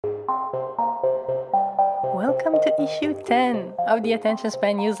Welcome to issue 10 of the Attention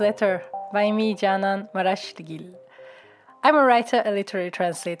Span newsletter by me, Canan Maraşlıgil. I'm a writer, a literary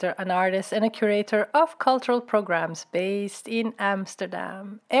translator, an artist, and a curator of cultural programs based in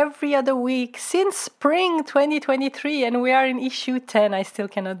Amsterdam. Every other week since spring 2023, and we are in issue 10. I still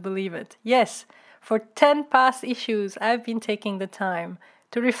cannot believe it. Yes, for 10 past issues, I've been taking the time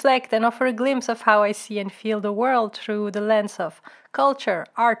to reflect and offer a glimpse of how I see and feel the world through the lens of culture,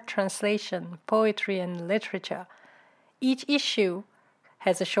 art, translation, poetry, and literature. Each issue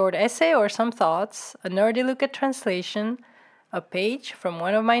has a short essay or some thoughts, a nerdy look at translation, a page from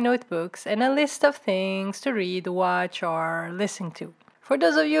one of my notebooks, and a list of things to read, watch, or listen to. For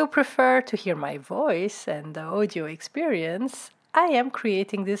those of you who prefer to hear my voice and the audio experience, I am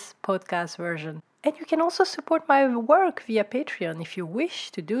creating this podcast version. And you can also support my work via Patreon if you wish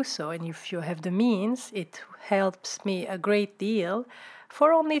to do so, and if you have the means, it helps me a great deal.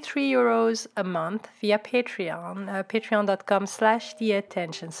 For only €3 a month via Patreon,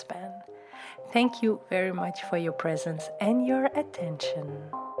 patreon.com/theattentionspan. Thank you very much for your presence and your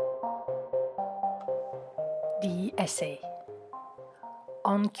attention. The essay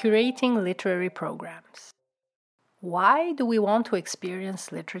on curating literary programs. Why do we want to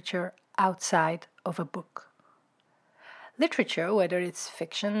experience literature outside of a book? Literature, whether it's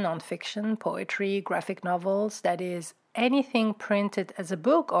fiction, non-fiction, poetry, graphic novels, that is, anything printed as a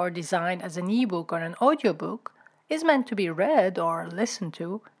book or designed as an e-book or an audiobook, is meant to be read or listened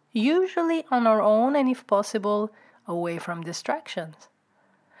to, usually on our own and, if possible, away from distractions.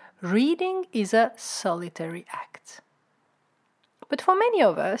 Reading is a solitary act. But for many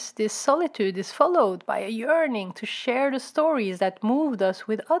of us, this solitude is followed by a yearning to share the stories that moved us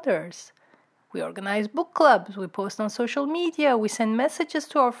with others. We organize book clubs, we post on social media, we send messages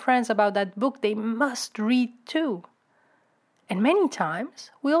to our friends about that book they must read too. And many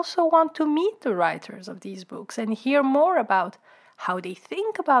times, we also want to meet the writers of these books and hear more about how they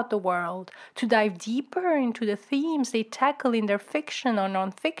think about the world, to dive deeper into the themes they tackle in their fiction or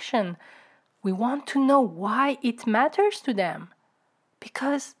non-fiction. We want to know why it matters to them,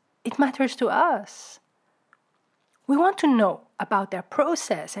 because it matters to us. We want to know about their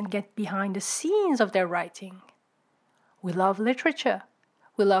process and get behind the scenes of their writing. We love literature.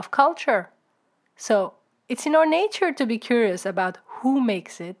 We love culture. So it's in our nature to be curious about who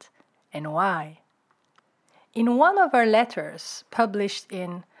makes it and why. In one of her letters, published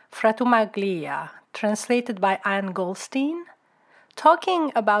in Fratumaglia, translated by Anne Goldstein,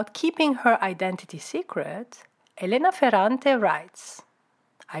 talking about keeping her identity secret, Elena Ferrante writes,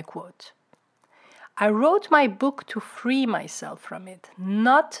 I quote, "I wrote my book to free myself from it,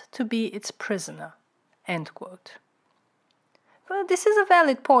 not to be its prisoner." End quote. Well, this is a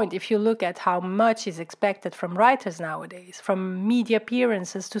valid point if you look at how much is expected from writers nowadays, from media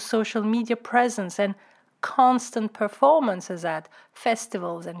appearances to social media presence and constant performances at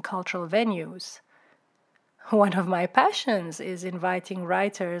festivals and cultural venues. One of my passions is inviting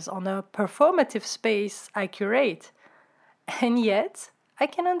writers on a performative space I curate. And yet, I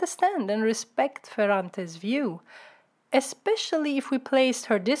can understand and respect Ferrante's view, especially if we placed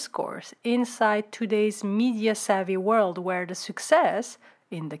her discourse inside today's media-savvy world where the success,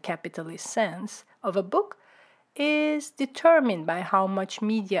 in the capitalist sense, of a book is determined by how much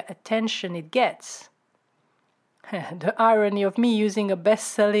media attention it gets. The irony of me using a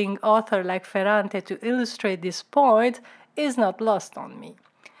best-selling author like Ferrante to illustrate this point is not lost on me.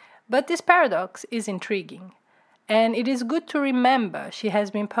 But this paradox is intriguing. And it is good to remember she has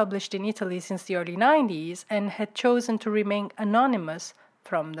been published in Italy since the early 90s and had chosen to remain anonymous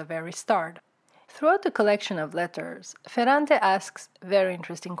from the very start. Throughout the collection of letters, Ferrante asks very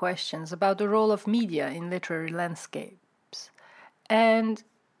interesting questions about the role of media in literary landscapes, and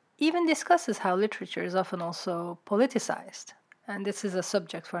even discusses how literature is often also politicized. And this is a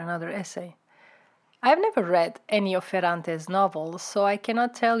subject for another essay. I've never read any of Ferrante's novels, so I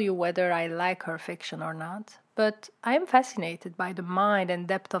cannot tell you whether I like her fiction or not. But I am fascinated by the mind and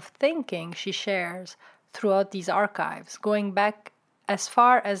depth of thinking she shares throughout these archives, going back as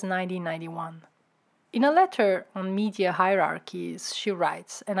far as 1991. In a letter on media hierarchies, she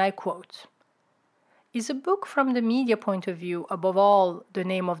writes, and I quote, "Is a book from the media point of view above all the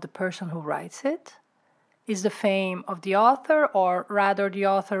name of the person who writes it? Is the fame of the author, or rather the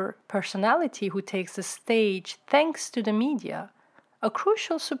author personality who takes the stage thanks to the media, a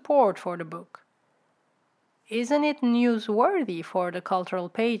crucial support for the book? Isn't it newsworthy for the cultural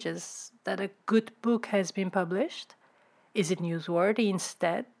pages that a good book has been published? Is it newsworthy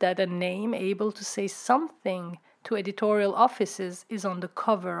instead that a name able to say something to editorial offices is on the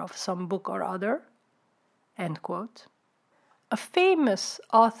cover of some book or other?" End quote. A famous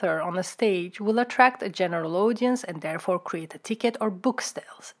author on a stage will attract a general audience and therefore create a ticket or book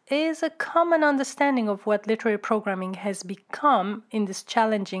sales, is a common understanding of what literary programming has become in this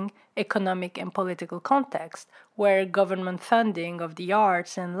challenging economic and political context, where government funding of the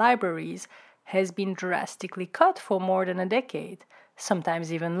arts and libraries has been drastically cut for more than a decade,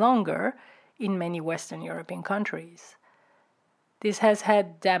 sometimes even longer, in many Western European countries. This has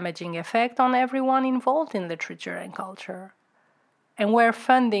had damaging effect on everyone involved in literature and culture. And where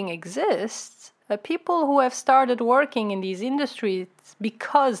funding exists, people who have started working in these industries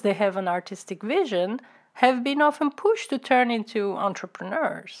because they have an artistic vision have been often pushed to turn into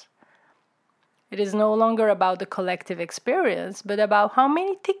entrepreneurs. It is no longer about the collective experience, but about how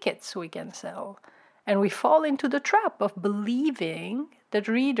many tickets we can sell. And we fall into the trap of believing that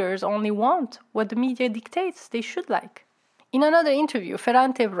readers only want what the media dictates they should like. In another interview,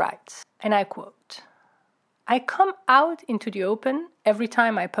 Ferrante writes, and I quote, "I come out into the open every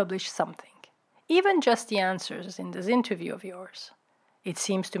time I publish something, even just the answers in this interview of yours. It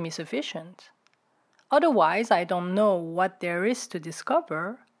seems to me sufficient. Otherwise, I don't know what there is to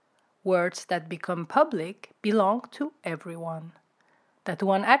discover. Words that become public belong to everyone. That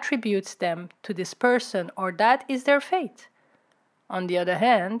one attributes them to this person or that is their fate. On the other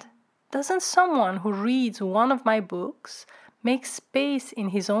hand, doesn't someone who reads one of my books make space in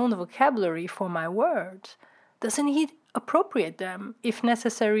his own vocabulary for my words? Doesn't he appropriate them? If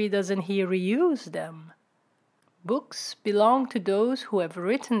necessary, doesn't he reuse them? Books belong to those who have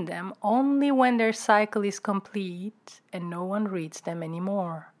written them only when their cycle is complete and no one reads them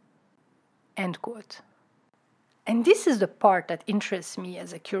anymore." End quote. And this is the part that interests me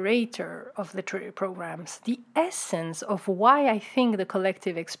as a curator of literary programs, the essence of why I think the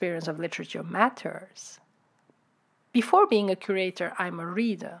collective experience of literature matters. Before being a curator, I'm a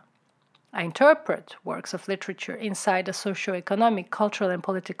reader. I interpret works of literature inside a socio-economic, cultural, and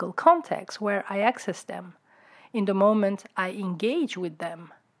political context where I access them, in the moment I engage with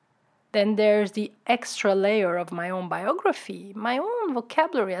them. Then there's the extra layer of my own biography, my own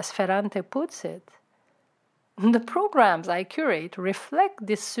vocabulary, as Ferrante puts it. The programs I curate reflect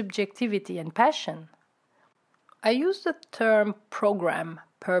this subjectivity and passion. I use the term program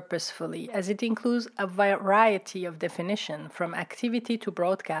purposefully, as it includes a variety of definition from activity to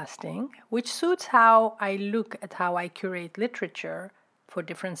broadcasting, which suits how I look at how I curate literature for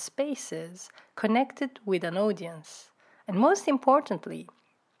different spaces connected with an audience. And most importantly,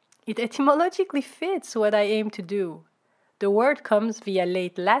 it etymologically fits what I aim to do. The word comes via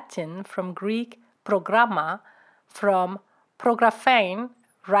late Latin from Greek programma, from prographein,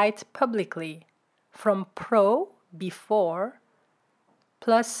 write publicly, from pro, before,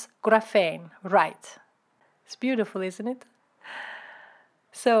 plus graphein, write. It's beautiful, isn't it?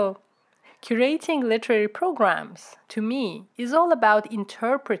 So, curating literary programs, to me, is all about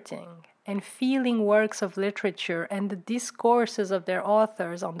interpreting and feeling works of literature and the discourses of their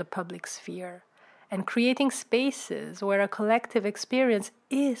authors on the public sphere, and creating spaces where a collective experience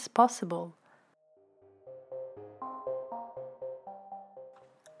is possible.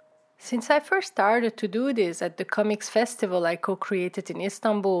 Since I first started to do this at the Comics Festival I co-created in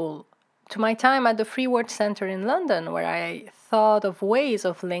Istanbul, to my time at the Free Word Center in London, where I thought of ways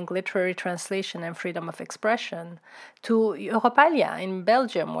of linking literary translation and freedom of expression, to Europalia in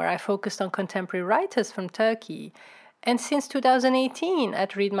Belgium, where I focused on contemporary writers from Turkey, and since 2018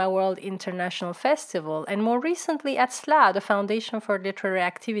 at Read My World International Festival, and more recently at SLA, the Foundation for Literary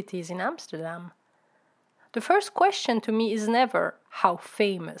Activities in Amsterdam. The first question to me is never how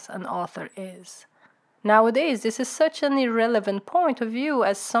famous an author is. Nowadays, this is such an irrelevant point of view,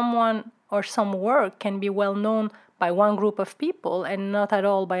 as someone or some work can be well known by one group of people and not at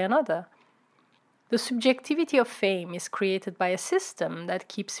all by another. The subjectivity of fame is created by a system that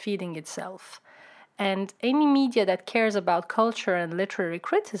keeps feeding itself, and any media that cares about culture and literary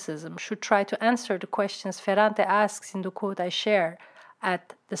criticism should try to answer the questions Ferrante asks in the quote I share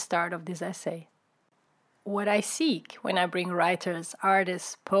at the start of this essay. What I seek when I bring writers,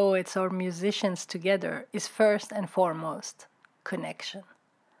 artists, poets, or musicians together is first and foremost connection.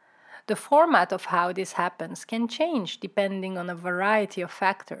 The format of how this happens can change depending on a variety of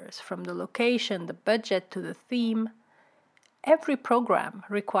factors, from the location, the budget, to the theme. Every program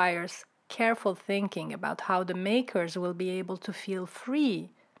requires careful thinking about how the makers will be able to feel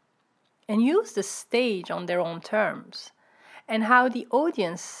free and use the stage on their own terms, and how the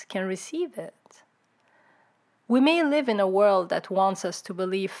audience can receive it. We may live in a world that wants us to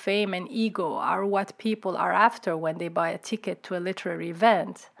believe fame and ego are what people are after when they buy a ticket to a literary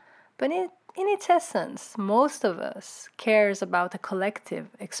event, but in its essence, most of us cares about a collective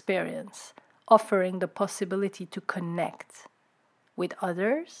experience, offering the possibility to connect with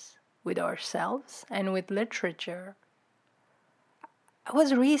others, with ourselves, and with literature. I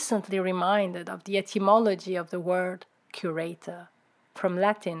was recently reminded of the etymology of the word curator, from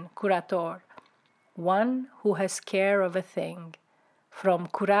Latin curator, one who has care of a thing, from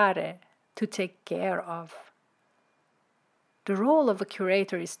curare, to take care of. The role of a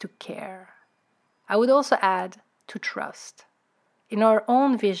curator is to care. I would also add to trust in our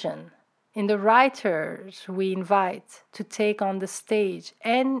own vision, in the writers we invite to take on the stage,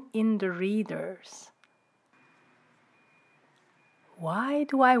 and in the readers. Why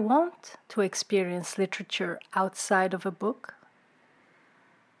do I want to experience literature outside of a book?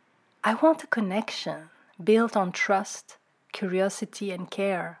 I want a connection built on trust, curiosity, and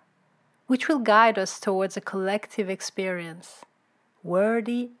care, which will guide us towards a collective experience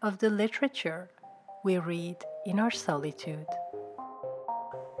worthy of the literature we read in our solitude.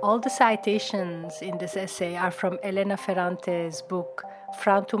 All the citations in this essay are from Elena Ferrante's book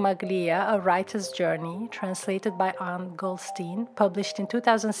Frantumaglia, A Writer's Journey, translated by Anne Goldstein, published in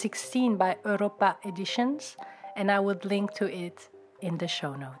 2016 by Europa Editions, and I would link to it in the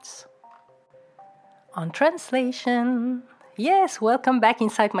show notes. On translation. Yes, welcome back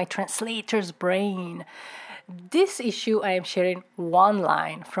inside my translator's brain. This issue I am sharing one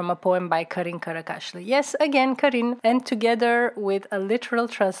line from a poem by Karin Karakashli. Yes, again, Karin, and together with a literal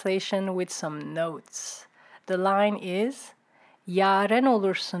translation with some notes. The line is, Yaren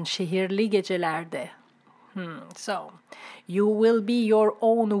olursun şehirli gecelerde. So, you will be your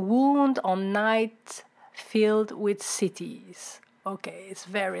own wound on night filled with cities. Okay, it's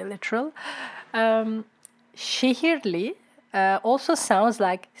very literal. Şehirli also sounds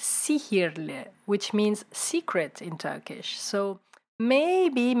like sihirli, which means secret in Turkish. So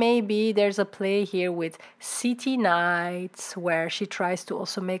maybe there's a play here with city nights, where she tries to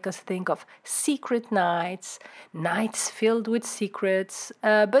also make us think of secret nights filled with secrets.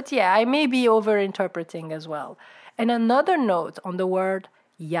 But yeah, I may be overinterpreting as well. And another note on the word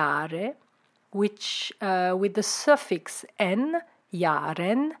yare, which with the suffix n,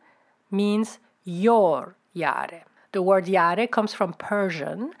 yaren, means your yare. The word yare comes from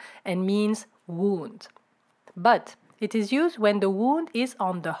Persian and means wound. But it is used when the wound is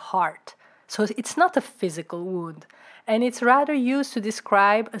on the heart. So it's not a physical wound. And it's rather used to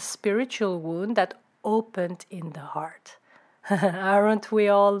describe a spiritual wound that opened in the heart. Aren't we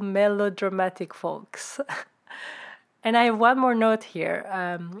all melodramatic folks? And I have one more note here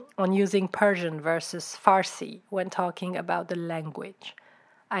on using Persian versus Farsi when talking about the language.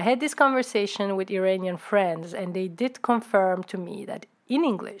 I had this conversation with Iranian friends, and they did confirm to me that in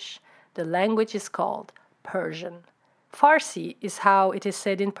English, the language is called Persian. Farsi is how it is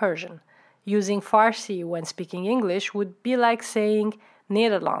said in Persian. Using Farsi when speaking English would be like saying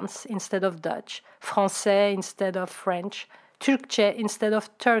Nederlands instead of Dutch, Français instead of French, Türkçe instead of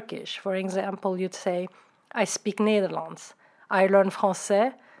Turkish. For example, you'd say, I speak Nederlands. I learn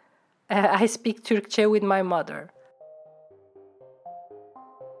Français. I speak Türkçe with my mother.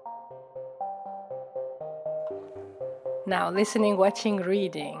 Now, listening, watching,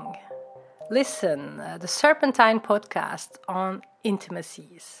 reading. Listen, the Serpentine podcast on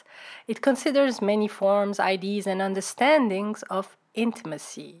intimacies. It considers many forms, ideas, and understandings of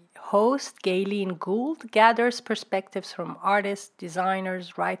intimacy. Host Gayleen Gould gathers perspectives from artists,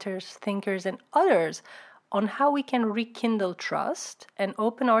 designers, writers, thinkers, and others on how we can rekindle trust and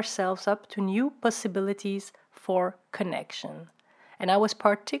open ourselves up to new possibilities for connection. And I was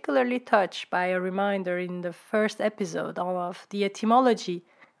particularly touched by a reminder in the first episode of the etymology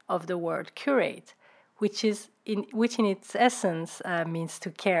of the word curate, which in its essence means to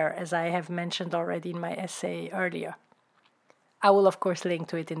care, as I have mentioned already in my essay earlier. I will, of course, link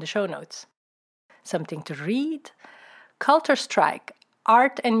to it in the show notes. Something to read? Culture Strike,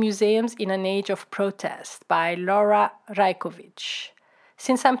 Art and Museums in an Age of Protest by Laura Rajkovic.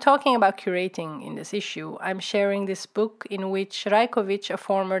 Since I'm talking about curating in this issue, I'm sharing this book in which Rajkovic, a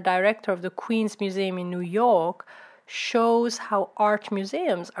former director of the Queen's Museum in New York, shows how art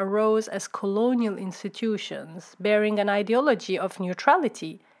museums arose as colonial institutions bearing an ideology of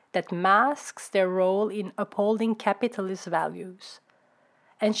neutrality that masks their role in upholding capitalist values.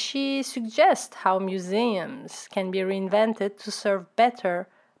 And she suggests how museums can be reinvented to serve better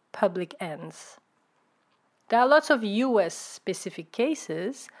public ends. There are lots of US-specific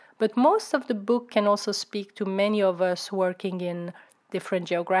cases, but most of the book can also speak to many of us working in different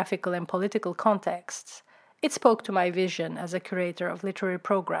geographical and political contexts. It spoke to my vision as a curator of literary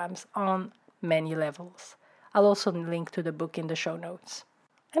programs on many levels. I'll also link to the book in the show notes.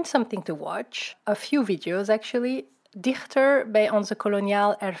 And something to watch, a few videos actually. Dichter bij onze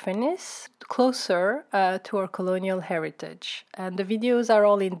koloniaal erfenis, closer to our colonial heritage. And the videos are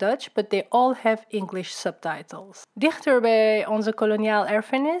all in Dutch, but they all have English subtitles. Dichter bij onze koloniaal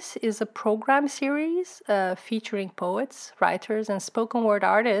erfenis is a program series featuring poets, writers, and spoken word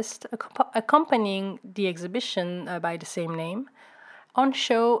artists accompanying the exhibition by the same name on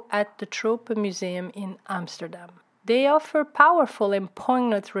show at the Tropen Museum in Amsterdam. They offer powerful and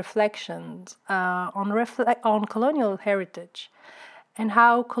poignant reflections on colonial heritage and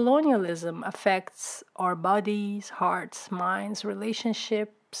how colonialism affects our bodies, hearts, minds,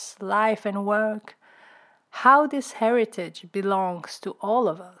 relationships, life, and work, how this heritage belongs to all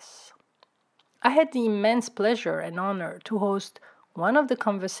of us. I had the immense pleasure and honor to host one of the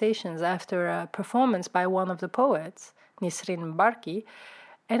conversations after a performance by one of the poets, Nisrin Barki,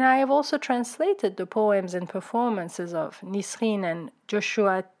 and I have also translated the poems and performances of Nisrin and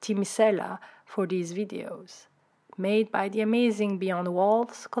Joshua Timisela for these videos, made by the amazing Beyond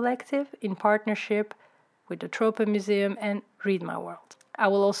Walls collective in partnership with the Tropen Museum and Read My World. I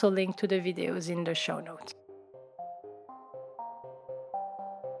will also link to the videos in the show notes.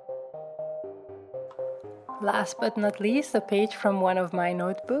 Last but not least, a page from one of my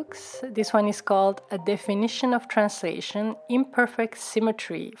notebooks. This one is called A Definition of Translation, Imperfect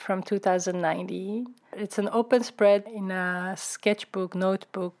Symmetry from 2019. It's an open spread in a sketchbook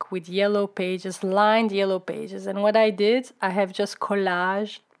notebook with yellow pages, lined yellow pages. And what I did, I have just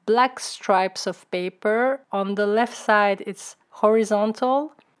collaged black stripes of paper. On the left side, it's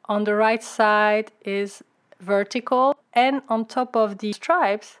horizontal. On the right side is vertical. And on top of the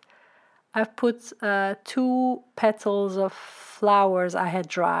stripes, I've put 2 petals of flowers I had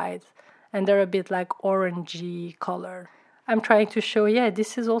dried, and they're a bit like orangey color. I'm trying to show,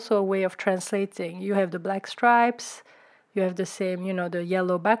 this is also a way of translating. You have the black stripes, you have the same, the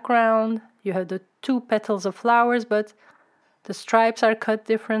yellow background, you have the 2 petals of flowers, but the stripes are cut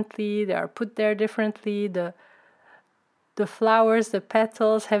differently, they are put there differently, the flowers, the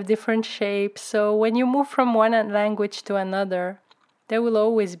petals have different shapes. So when you move from one language to another, there will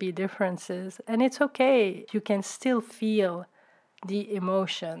always be differences, and it's okay. You can still feel the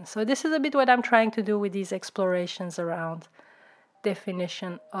emotion. So this is a bit what I'm trying to do with these explorations around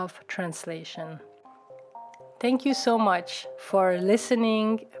definition of translation. Thank you so much for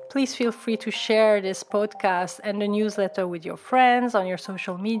listening. Please feel free to share this podcast and the newsletter with your friends on your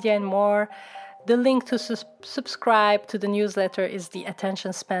social media and more. The link to subscribe to the newsletter is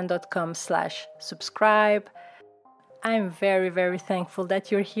theattentionspan.com/subscribe. I'm very, very thankful that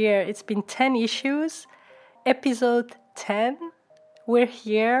you're here. It's been 10 issues. Episode 10. We're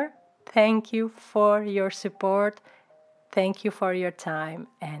here. Thank you for your support. Thank you for your time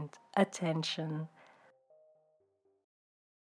and attention.